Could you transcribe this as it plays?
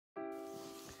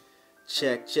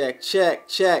Check, check, check,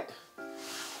 check.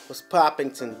 What's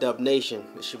poppington, Dub Nation?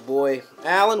 It's your boy,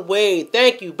 Allan Wade.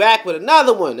 Thank you, back with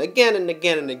another one. Again and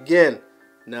again and again.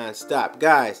 Non-stop,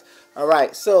 guys.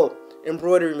 Alright, so,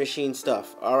 embroidery machine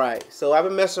stuff. Alright, so I've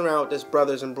been messing around with this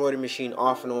Brother's embroidery machine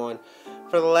off and on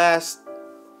for the last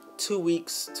 2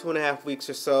 weeks, 2.5 weeks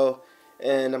or so.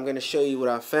 And I'm going to show you what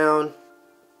I found.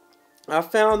 I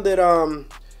found that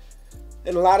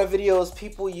in a lot of videos,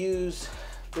 people use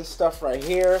this stuff right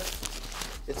here.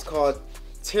 It's called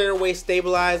tearaway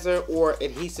stabilizer or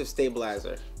adhesive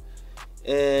stabilizer,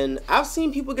 and I've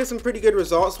seen people get some pretty good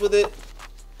results with it.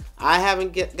 I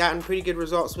haven't gotten pretty good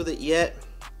results with it yet.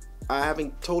 I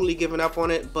haven't totally given up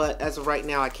on it, but as of right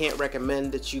now, I can't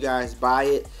recommend that you guys buy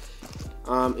it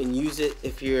and use it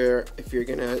if you're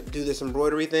gonna do this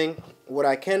embroidery thing. What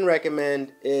I can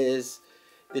recommend is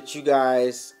that you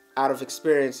guys, out of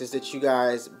experience, is that you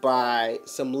guys buy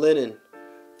some linen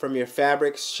from your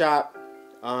fabrics shop.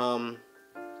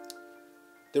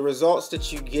 The results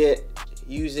that you get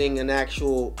using an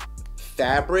actual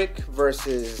fabric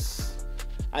versus,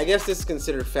 I guess this is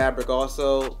considered fabric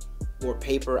also, or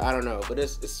paper, I don't know, but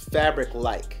it's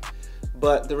fabric-like.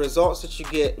 But the results that you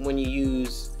get when you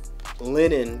use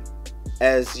linen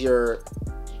as your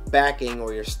backing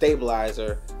or your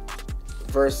stabilizer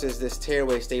versus this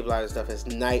tearaway stabilizer stuff is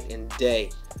night and day.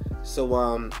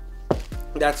 So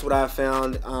that's what I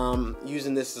found.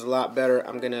 Using this is a lot better.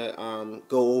 I'm gonna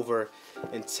go over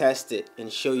and test it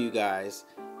and show you guys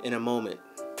in a moment.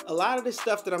 A lot of this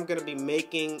stuff that I'm gonna be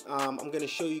making, I'm gonna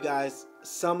show you guys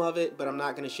some of it, but I'm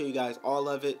not gonna show you guys all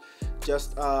of it.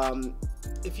 Just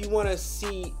if you want to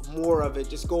see more of it,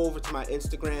 just go over to my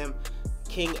Instagram,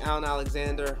 King Allan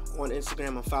Alexander on Instagram,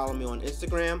 and follow me on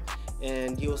Instagram,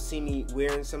 and you'll see me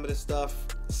wearing some of the stuff.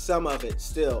 Some of it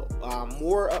still,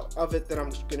 more of it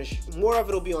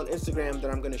will be on Instagram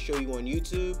than I'm gonna show you on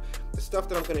YouTube. The stuff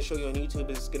that I'm gonna show you on YouTube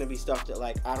is gonna be stuff that,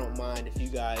 like, I don't mind if you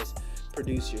guys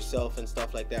produce yourself and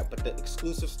stuff like that, but the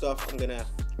exclusive stuff I'm gonna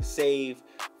save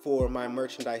for my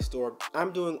merchandise store.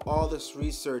 I'm doing all this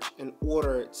research in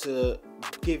order to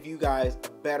give you guys a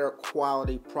better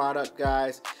quality product,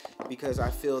 guys, because I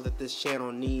feel that this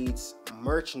channel needs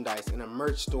merchandise in a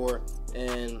merch store,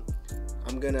 and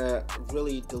I'm gonna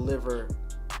really deliver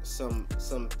some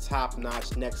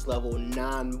top-notch, next level,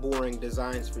 non-boring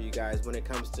designs for you guys when it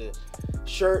comes to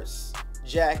shirts,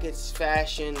 jackets,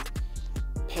 fashion,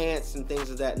 pants, and things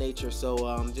of that nature. So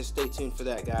just stay tuned for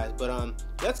that, guys. But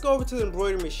let's go over to the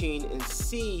embroidery machine and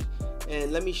see,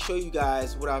 and let me show you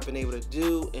guys what I've been able to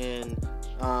do. And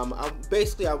I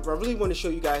really want to show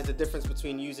you guys the difference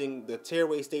between using the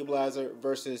tearaway stabilizer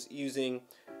versus using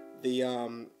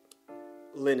the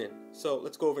linen. So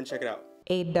let's go over and check it out.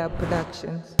 A-Dubb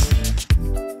Productions.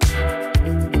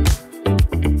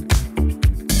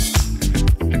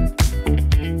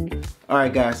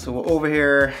 Alright, guys, so we're over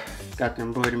here. Got the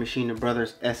embroidery machine, the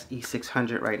Brother's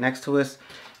SE600 right next to us,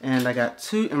 and I got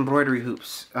 2 embroidery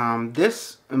hoops.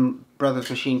 This Brother's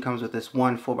machine comes with this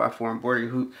one 4x4 embroidery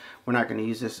hoop. We're not going to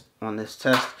use this on this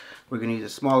test. We're going to use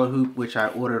a smaller hoop, which I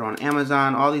ordered on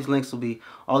Amazon. All these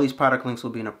product links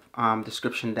will be in the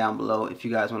description down below if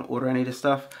you guys want to order any of this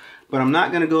stuff. But I'm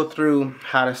not going to go through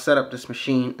how to set up this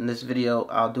machine in this video.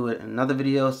 I'll do it in another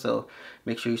video, so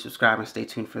make sure you subscribe and stay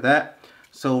tuned for that.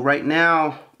 So right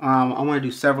now, I want to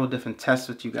do several different tests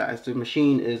with you guys. The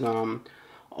machine is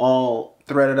all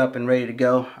threaded up and ready to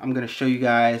go. I'm going to show you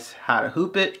guys how to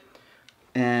hoop it,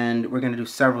 and we're going to do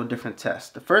several different tests.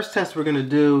 The first test we're going to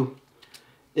do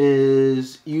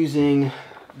is using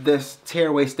this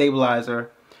tearaway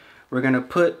stabilizer. We're going to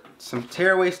put some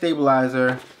tearaway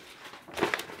stabilizer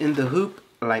in the hoop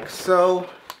like so.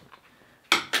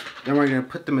 Then we're going to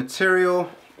put the material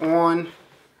on,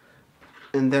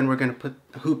 and then we're going to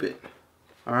hoop it.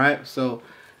 Alright, so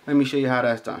let me show you how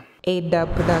that's done.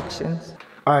 A-Dubb Productions.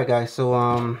 Alright, guys,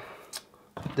 so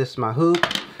this is my hoop.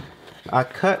 I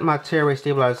cut my tearaway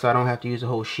stabilizer so I don't have to use a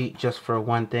whole sheet just for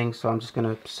one thing, so I'm just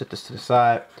going to set this to the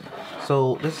side.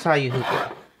 So this is how you hoop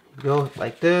it. You go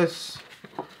like this,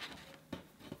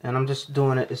 and I'm just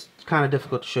doing it. It's kind of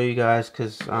difficult to show you guys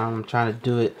because I'm trying to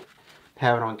do it,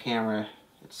 have it on camera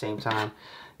at the same time.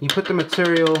 You put the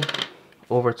material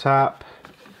over top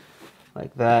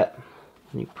like that,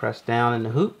 and you press down in the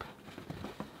hoop.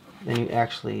 Then you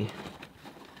actually,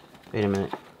 wait a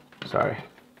minute, sorry.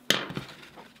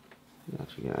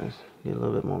 Got you guys. Get a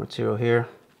little bit more material here.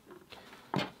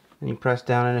 And you press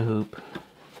down in the hoop,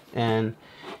 and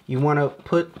you want to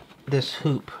put this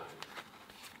hoop,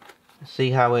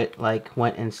 see how it like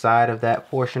went inside of that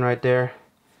portion right there?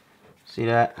 See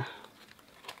that?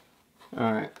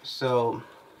 Alright, so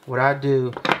what I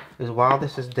do is while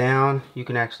this is down, you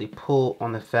can actually pull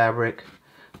on the fabric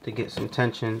to get some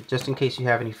tension, just in case you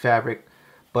have any fabric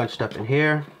bunched up in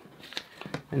here.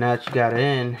 And now that you got it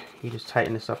in, you just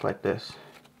tighten this up like this.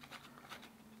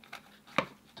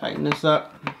 Tighten this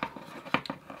up.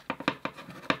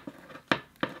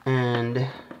 And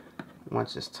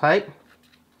once it's tight,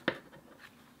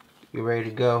 you're ready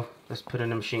to go. Let's put it in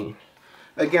the machine.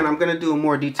 Again, I'm going to do a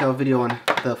more detailed video on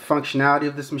the functionality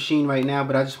of this machine right now,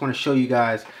 but I just want to show you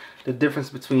guys the difference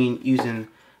between using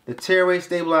the tearaway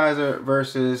stabilizer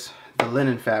versus the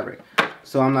linen fabric.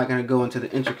 So I'm not going to go into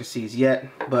the intricacies yet,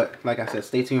 but like I said,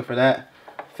 stay tuned for that.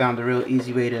 Found a real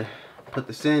easy way to put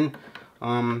this in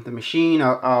the machine.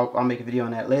 I'll make a video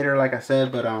on that later, like I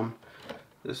said, but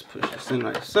just push this in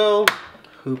like so,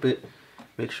 hoop it,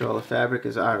 make sure all the fabric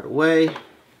is out of the way,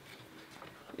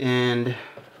 and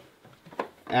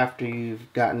after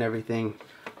you've gotten everything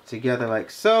together like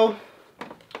so,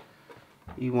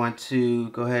 you want to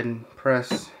go ahead and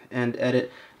press and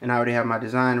edit. And I already have my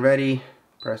design ready.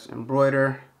 Press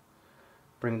embroider,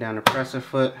 bring down the presser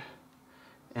foot,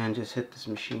 and just hit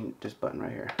this button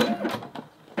right here,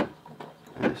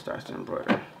 and it starts to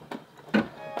embroider.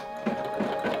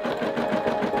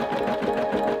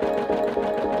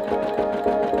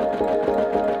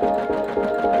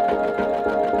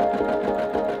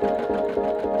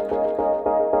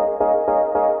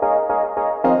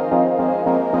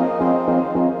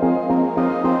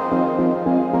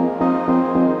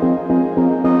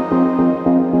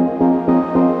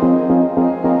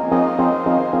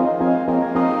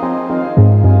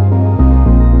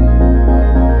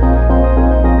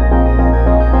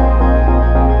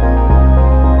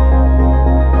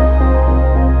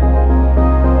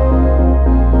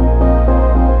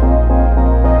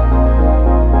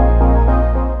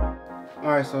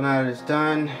 So now that it's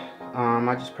done,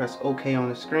 I just press OK on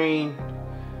the screen.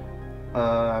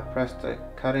 I press the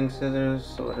cutting scissors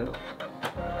so it'll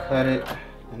cut it,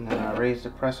 and then I raise the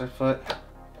presser foot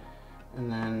and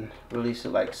then release it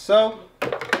like so.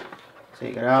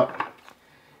 Take it out,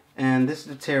 and this is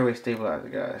the tearaway stabilizer,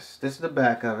 guys. This is the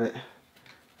back of it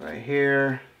right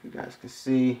here. You guys can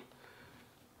see.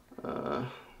 Let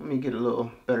me get a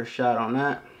little better shot on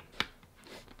that.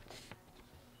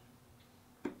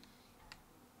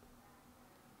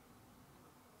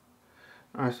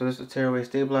 Alright, so this is the tearaway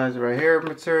stabilizer right here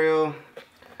material.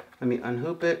 Let me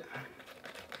unhoop it.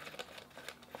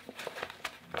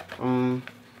 And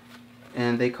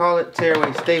they call it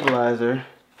tearaway stabilizer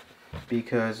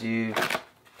because you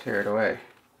tear it away.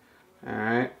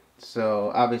 Alright,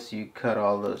 so obviously you cut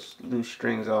all those loose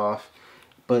strings off.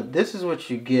 But this is what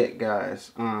you get,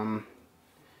 guys.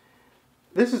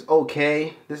 This is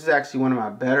okay. This is actually one of my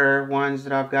better ones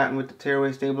that I've gotten with the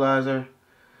tearaway stabilizer.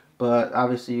 But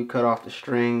obviously you cut off the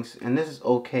strings, and this is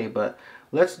okay, but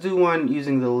let's do one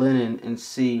using the linen and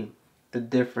see the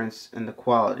difference in the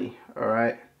quality.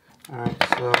 Alright,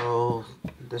 so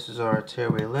this is our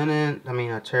tearaway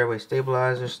our tearaway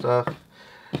stabilizer stuff.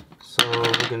 So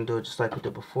we're gonna do it just like we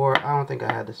did before. I don't think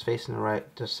I had this facing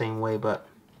the same way, but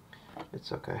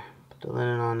it's okay. Put the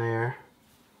linen on there,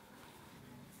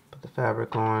 put the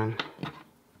fabric on,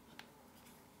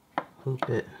 hoop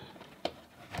it.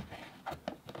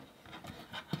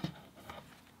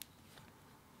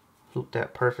 Hoop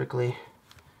that perfectly,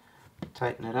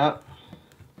 tighten it up,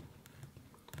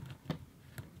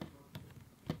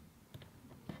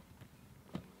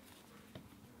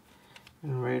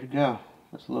 and we're ready to go.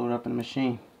 Let's load up in the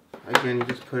machine. Again, you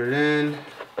just put it in,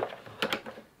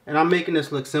 and I'm making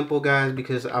this look simple, guys,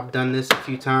 because I've done this a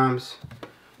few times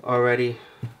already,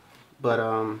 but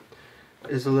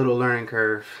it's a little learning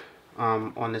curve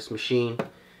on this machine,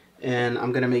 and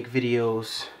I'm gonna make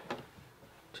videos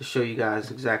to show you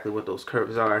guys exactly what those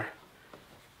curves are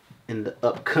in the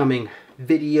upcoming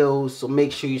videos. So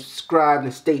make sure you subscribe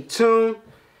and stay tuned.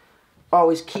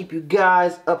 Always keep you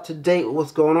guys up to date with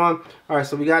what's going on. Alright,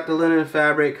 so we got the linen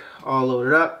fabric all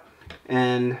loaded up,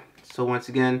 and so once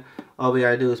again, all we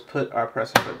gotta do is put our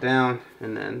presser foot down,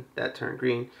 and then that turned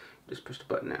green. Just push the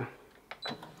button now.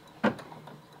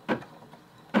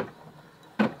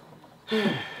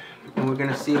 And we're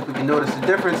gonna see if we can notice the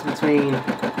difference between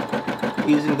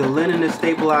using the linen as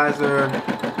stabilizer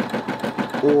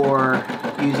or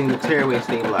using the tearaway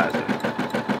stabilizer.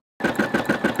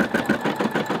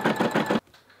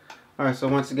 Alright, so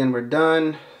once again we're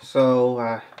done.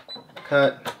 So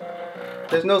cut.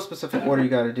 There's no specific order you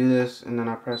got to do this, and then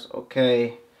I press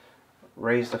OK,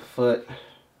 raise the foot,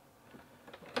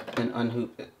 and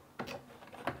unhoop it.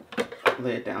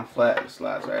 Lay it down flat and it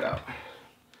slides right out.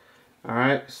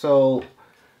 Alright, so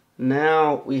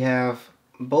now we have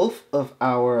both of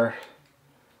our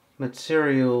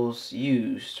materials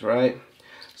used, right?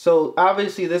 So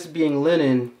obviously this being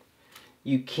linen,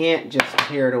 you can't just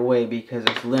tear it away because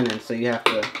it's linen, so you have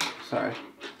to, sorry.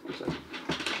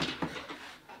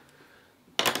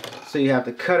 So you have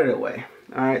to cut it away.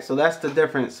 All right, so that's the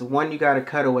difference. One you got to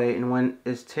cut away and one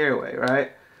is tear away,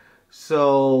 right?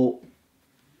 So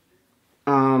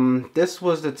this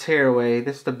was the tear away.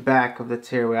 This is the back of the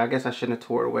tear away. I guess I shouldn't have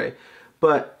tore it away.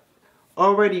 But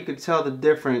already you can tell the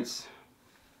difference.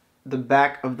 The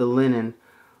back of the linen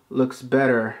looks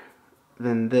better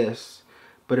than this.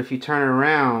 But if you turn it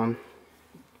around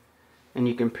and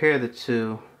you compare the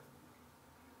two,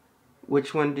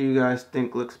 which one do you guys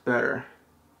think looks better?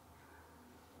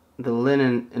 The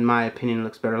linen, in my opinion,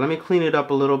 looks better. Let me clean it up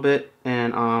a little bit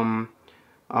and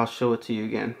I'll show it to you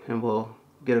again and we'll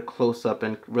get a close-up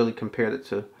and really compare the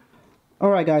two.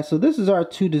 Alright guys, so this is our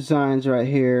two designs right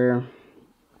here.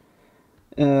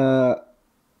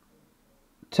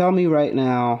 Tell me right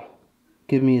now,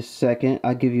 give me a second,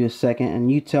 I'll give you a second and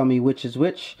you tell me which is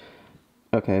which.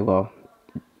 Okay, well,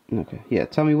 okay, yeah,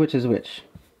 tell me which is which.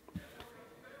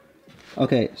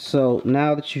 Okay, so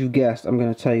now that you've guessed, I'm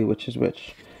going to tell you which is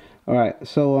which. Alright,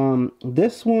 so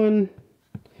this one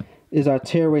is our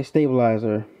tearaway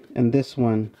stabilizer, and this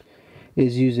one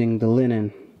is using the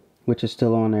linen, which is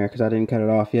still on there because I didn't cut it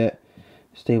off yet.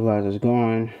 Stabilizer's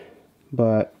gone,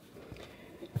 but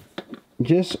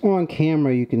just on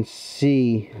camera you can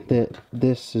see that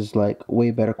this is like way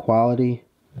better quality.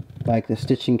 Like the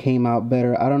stitching came out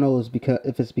better. I don't know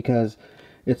if it's because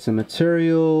it's a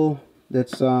material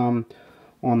that's on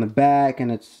the back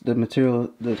and it's the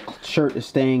material, the shirt is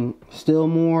staying still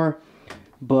more,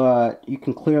 but you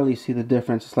can clearly see the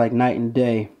difference. It's like night and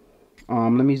day.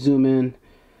 Let me zoom in,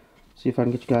 see if I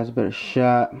can get you guys a better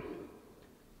shot.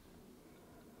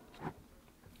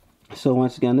 So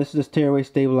once again, this is the tearaway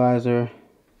stabilizer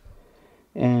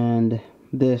and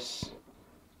this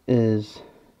is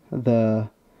the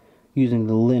using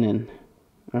the linen.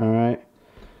 Alright,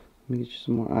 let me get you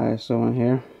some more ISO in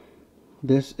here.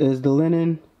 This is the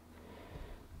linen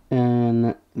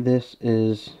and this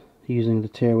is using the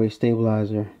tearaway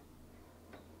stabilizer.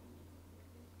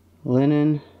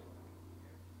 Linen,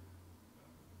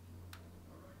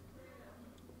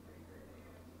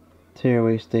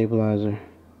 tearaway stabilizer.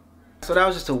 So that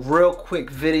was just a real quick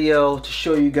video to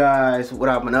show you guys what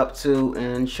I've been up to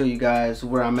and show you guys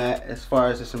where I'm at as far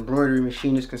as this embroidery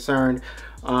machine is concerned.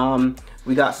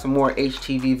 We got some more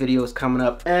HTV videos coming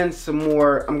up and some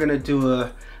more. I'm gonna do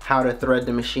a how to thread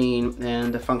the machine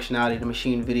and the functionality of the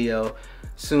machine video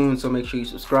soon, so make sure you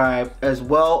subscribe, as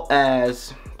well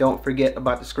as don't forget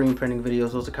about the screen printing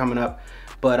videos. Those are coming up,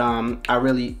 but I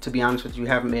really, to be honest with you,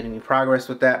 haven't made any progress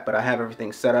with that, but I have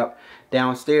everything set up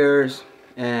downstairs.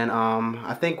 And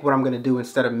I think what I'm gonna do,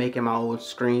 instead of making my own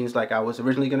screens like I was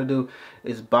originally gonna do,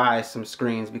 is buy some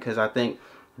screens, because I think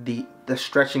the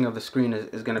stretching of the screen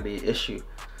is gonna be an issue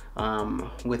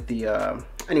with the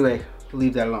anyway,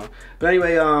 leave that alone. But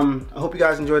anyway, I hope you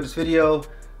guys enjoyed this video.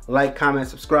 Like, comment,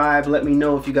 subscribe. Let me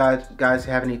know if you guys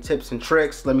have any tips and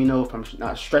tricks. Let me know if I'm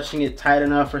not stretching it tight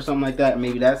enough or something like that.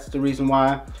 Maybe that's the reason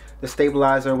why the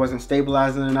stabilizer wasn't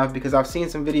stabilizing enough, because I've seen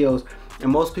some videos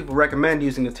and most people recommend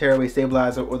using the tearaway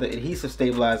stabilizer or the adhesive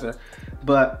stabilizer,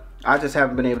 but I just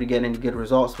haven't been able to get any good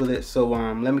results with it. So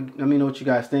let me know what you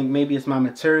guys think. Maybe it's my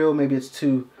material, maybe it's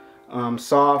too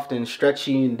soft and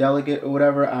stretchy and delicate or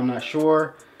whatever, I'm not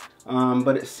sure.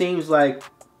 But it seems like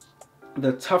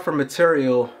the tougher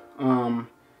material,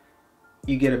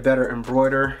 you get a better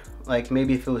embroider. Like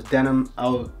maybe if it was denim, I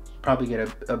would probably get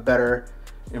a better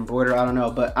embroider, I don't know.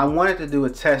 But I wanted to do a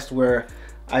test where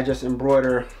I just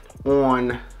embroider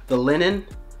on the linen,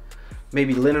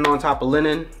 maybe linen on top of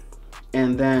linen,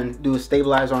 and then do a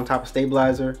stabilizer on top of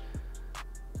stabilizer,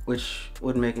 which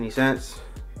wouldn't make any sense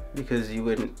because you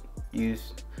wouldn't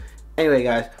use. Anyway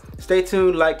guys, stay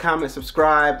tuned, like, comment,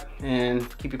 subscribe,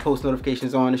 and keep your post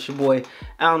notifications on. It's your boy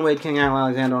Allan Wade, King Allan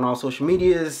Alexander on all social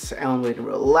medias, Allan Wade in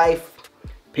real life.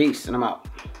 Peace, and I'm out.